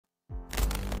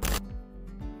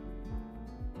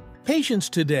Patients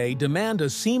today demand a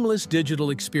seamless digital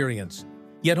experience,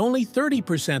 yet only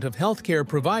 30% of healthcare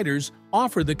providers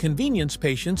offer the convenience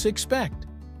patients expect.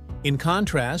 In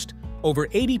contrast, over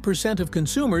 80% of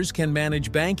consumers can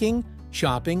manage banking,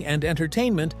 shopping, and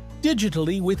entertainment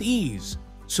digitally with ease.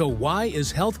 So why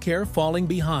is healthcare falling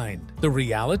behind? The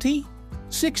reality?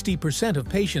 60% of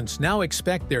patients now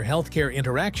expect their healthcare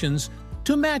interactions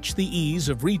to match the ease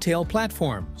of retail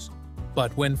platforms.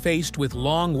 But when faced with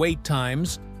long wait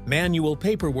times, manual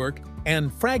paperwork,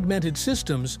 and fragmented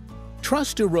systems,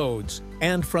 trust erodes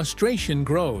and frustration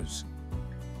grows.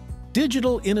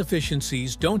 Digital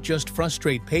inefficiencies don't just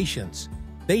frustrate patients,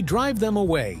 they drive them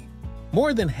away.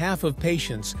 More than half of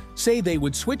patients say they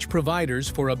would switch providers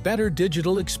for a better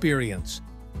digital experience.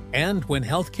 And when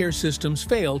healthcare systems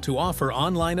fail to offer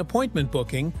online appointment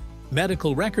booking,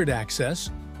 medical record access,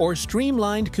 or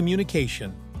streamlined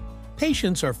communication,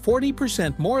 patients are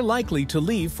 40% more likely to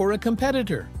leave for a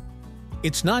competitor.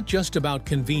 It's not just about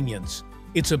convenience,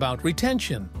 it's about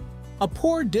retention. A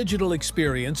poor digital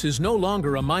experience is no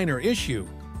longer a minor issue,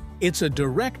 it's a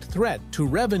direct threat to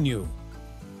revenue.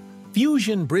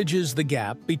 Fusion bridges the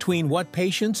gap between what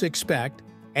patients expect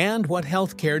and what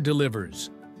healthcare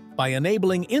delivers. By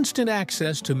enabling instant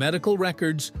access to medical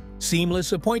records,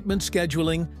 seamless appointment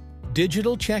scheduling,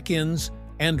 digital check-ins,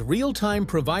 and real-time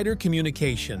provider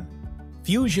communication,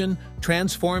 Fusion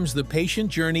transforms the patient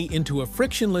journey into a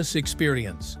frictionless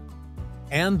experience.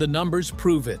 And the numbers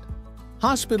prove it.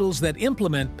 Hospitals that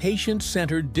implement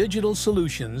patient-centered digital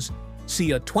solutions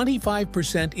see a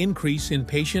 25% increase in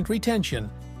patient retention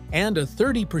and a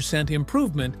 30%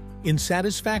 improvement in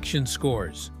satisfaction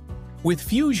scores. With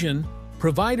Fusion,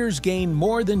 providers gain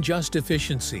more than just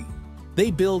efficiency.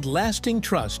 They build lasting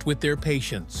trust with their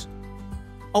patients.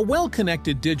 A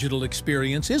well-connected digital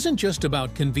experience isn't just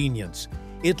about convenience.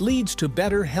 It leads to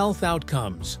better health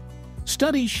outcomes.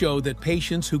 Studies show that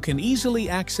patients who can easily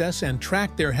access and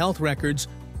track their health records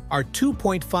are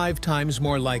 2.5 times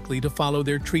more likely to follow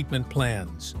their treatment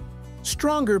plans.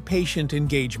 Stronger patient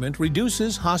engagement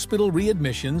reduces hospital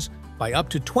readmissions by up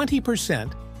to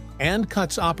 20% and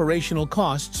cuts operational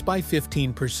costs by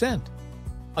 15%.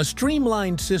 A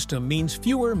streamlined system means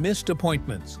fewer missed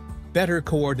appointments, better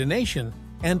coordination,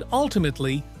 and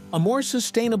ultimately, a more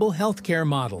sustainable healthcare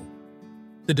model.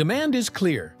 The demand is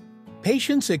clear.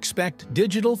 Patients expect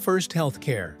digital-first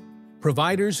healthcare.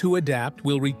 Providers who adapt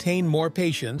will retain more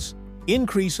patients,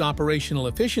 increase operational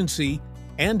efficiency,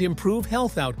 and improve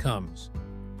health outcomes.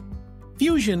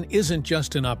 Fusion isn't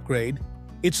just an upgrade,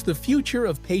 it's the future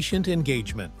of patient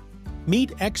engagement.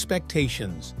 Meet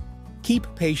expectations.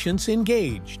 Keep patients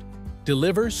engaged.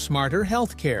 Deliver smarter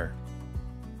healthcare.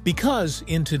 Because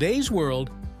in today's world,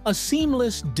 a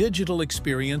seamless digital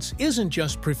experience isn't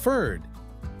just preferred,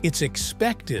 it's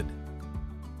expected.